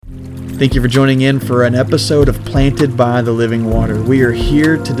Thank you for joining in for an episode of Planted by the Living Water. We are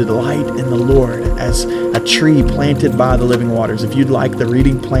here to delight in the Lord as a tree planted by the living waters. If you'd like the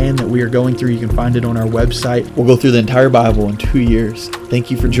reading plan that we are going through, you can find it on our website. We'll go through the entire Bible in 2 years. Thank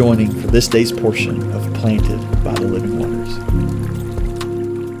you for joining for this day's portion of Planted by the Living Waters.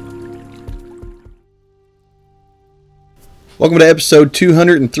 Welcome to episode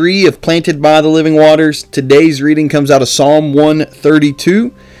 203 of Planted by the Living Waters. Today's reading comes out of Psalm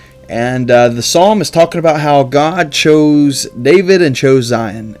 132. And the psalm is talking about how God chose David and chose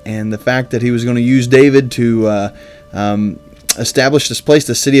Zion, and the fact that he was going to use David to establish this place,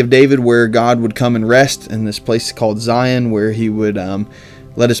 the city of David, where God would come and rest, in this place called Zion, where he would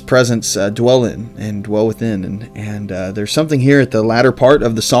let his presence dwell in and dwell within. And there's something here at the latter part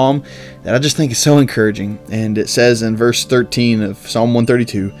of the psalm that I just think is so encouraging. And it says in verse 13 of Psalm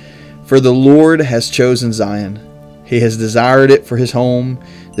 132, "For the Lord has chosen Zion. He has desired it for his home.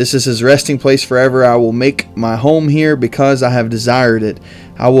 This is his resting place forever. I will make my home here because I have desired it.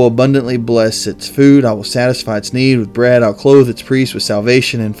 I will abundantly bless its food. I will satisfy its need with bread. I'll clothe its priests with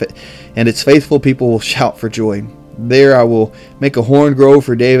salvation, and its faithful people will shout for joy. There I will make a horn grow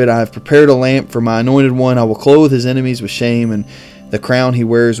for David. I have prepared a lamp for my anointed one. I will clothe his enemies with shame, and the crown he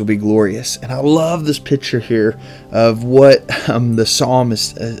wears will be glorious." And I love this picture here of what the psalm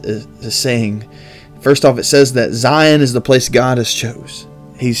is saying. First off, it says that Zion is the place God has chose.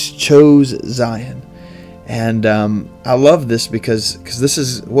 He's chose Zion. And I love this because this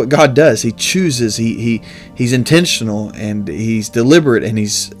is what God does. He chooses. He's intentional, and he's deliberate, and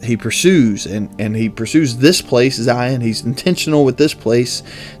he pursues, and he pursues this place, Zion. He's intentional with this place,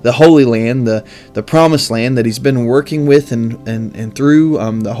 the Holy Land, the Promised Land that he's been working with and through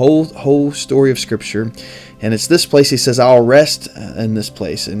the whole story of Scripture. And it's this place, he says, I'll rest in this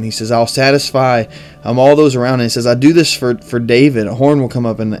place. And he says, I'll satisfy all those around. And he says, I do this for David. A horn will come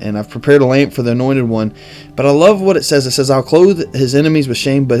up, and I've prepared a lamp for the anointed one. But I love what it says. It says, I'll clothe his enemies with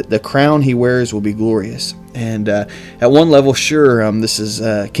shame, but the crown he wears will be glorious. And at one level, sure, this is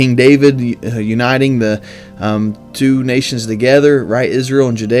King David uniting the two nations together, right? Israel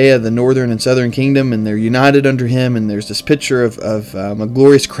and Judea, the northern and southern kingdom, and they're united under him. And there's this picture of a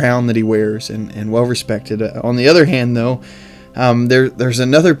glorious crown that he wears, and well respected. On the other hand, though, there's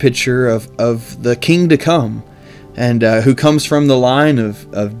another picture of the king to come, and who comes from the line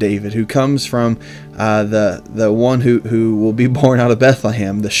of David, who comes from the one who will be born out of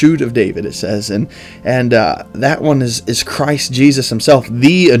Bethlehem, the shoot of David, it says, and that one is Christ Jesus himself,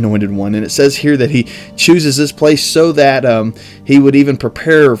 the anointed one. And it says here that he chooses this place so that he would even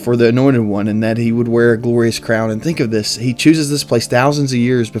prepare for the anointed one, and that he would wear a glorious crown. And think of this, he chooses this place thousands of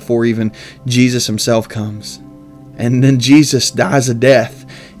years before even Jesus himself comes. And then Jesus dies a death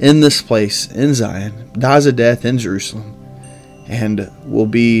in this place, in Zion, dies a death in Jerusalem, and will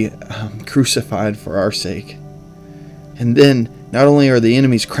be crucified for our sake. And then not only are the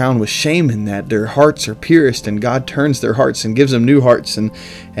enemies crowned with shame in that, their hearts are pierced, and God turns their hearts and gives them new hearts, and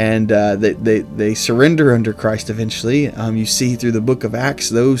they surrender under Christ eventually. You see through the book of Acts,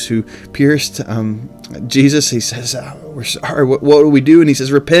 those who pierced Jesus, he says, we're sorry, what do we do? And he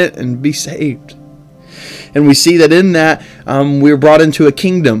says, repent and be saved. And we see that in that we're brought into a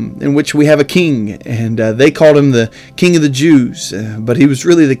kingdom in which we have a king, and they called him the King of the Jews, but he was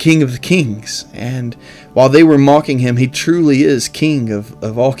really the King of the Kings. And while they were mocking him, he truly is King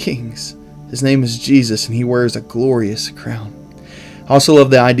of all kings. His name is Jesus, and he wears a glorious crown. I also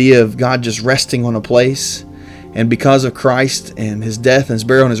love the idea of God just resting on a place, and because of Christ and his death and his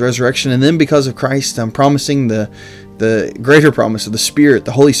burial and his resurrection, and then because of Christ, I'm promising the greater promise of the Spirit,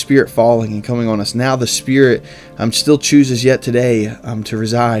 the Holy Spirit falling and coming on us. Now the Spirit still chooses yet today to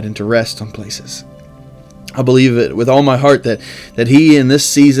reside and to rest on places. I believe it with all my heart that he in this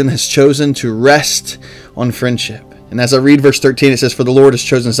season has chosen to rest on friendship. And as I read verse 13, it says, "For the Lord has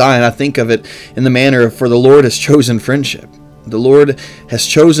chosen Zion." I think of it in the manner of, for the Lord has chosen friendship. The Lord has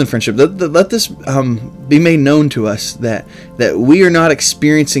chosen friendship. Let this be made known to us that we are not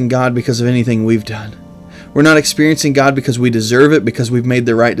experiencing God because of anything we've done. We're not experiencing God because we deserve it, because we've made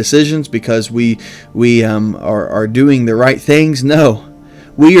the right decisions, because we are doing the right things. No.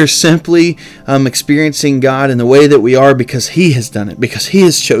 We are simply experiencing God in the way that we are because He has done it, because He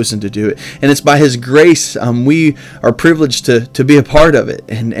has chosen to do it. And it's by His grace we are privileged to be a part of it.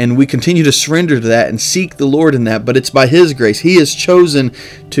 And we continue to surrender to that and seek the Lord in that. But it's by His grace. He has chosen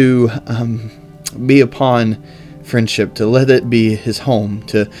to be upon friendship, to let it be His home,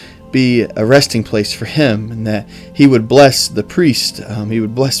 to be a resting place for him, and that he would bless the priest, he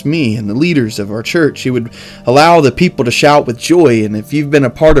would bless me and the leaders of our church. He would allow the people to shout with joy. And if you've been a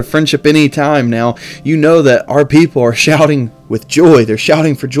part of Friendship any time now, you know that our people are shouting with joy. They're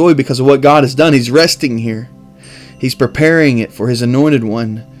shouting for joy because of what God has done. He's resting here. He's preparing it for his anointed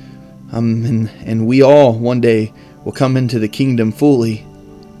one. And we all one day will come into the kingdom fully,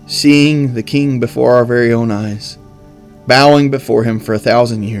 seeing the King before our very own eyes, bowing before him for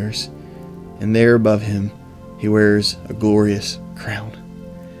 1,000 years, and there above him he wears a glorious crown.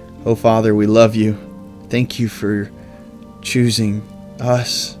 Oh Father, we love you. Thank you for choosing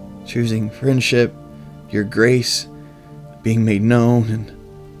us, choosing friendship, your grace being made known,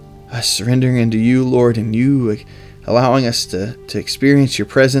 and us surrendering unto you, Lord, and you allowing us to experience your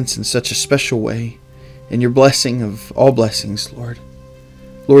presence in such a special way, and your blessing of all blessings, Lord.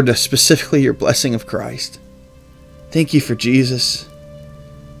 Lord, specifically your blessing of Christ. Thank you for Jesus,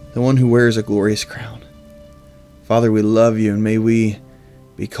 the one who wears a glorious crown. Father, we love you, and may we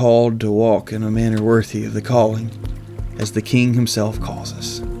be called to walk in a manner worthy of the calling, as the King himself calls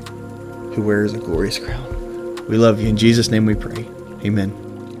us, who wears a glorious crown. We love you. In Jesus' name we pray. Amen.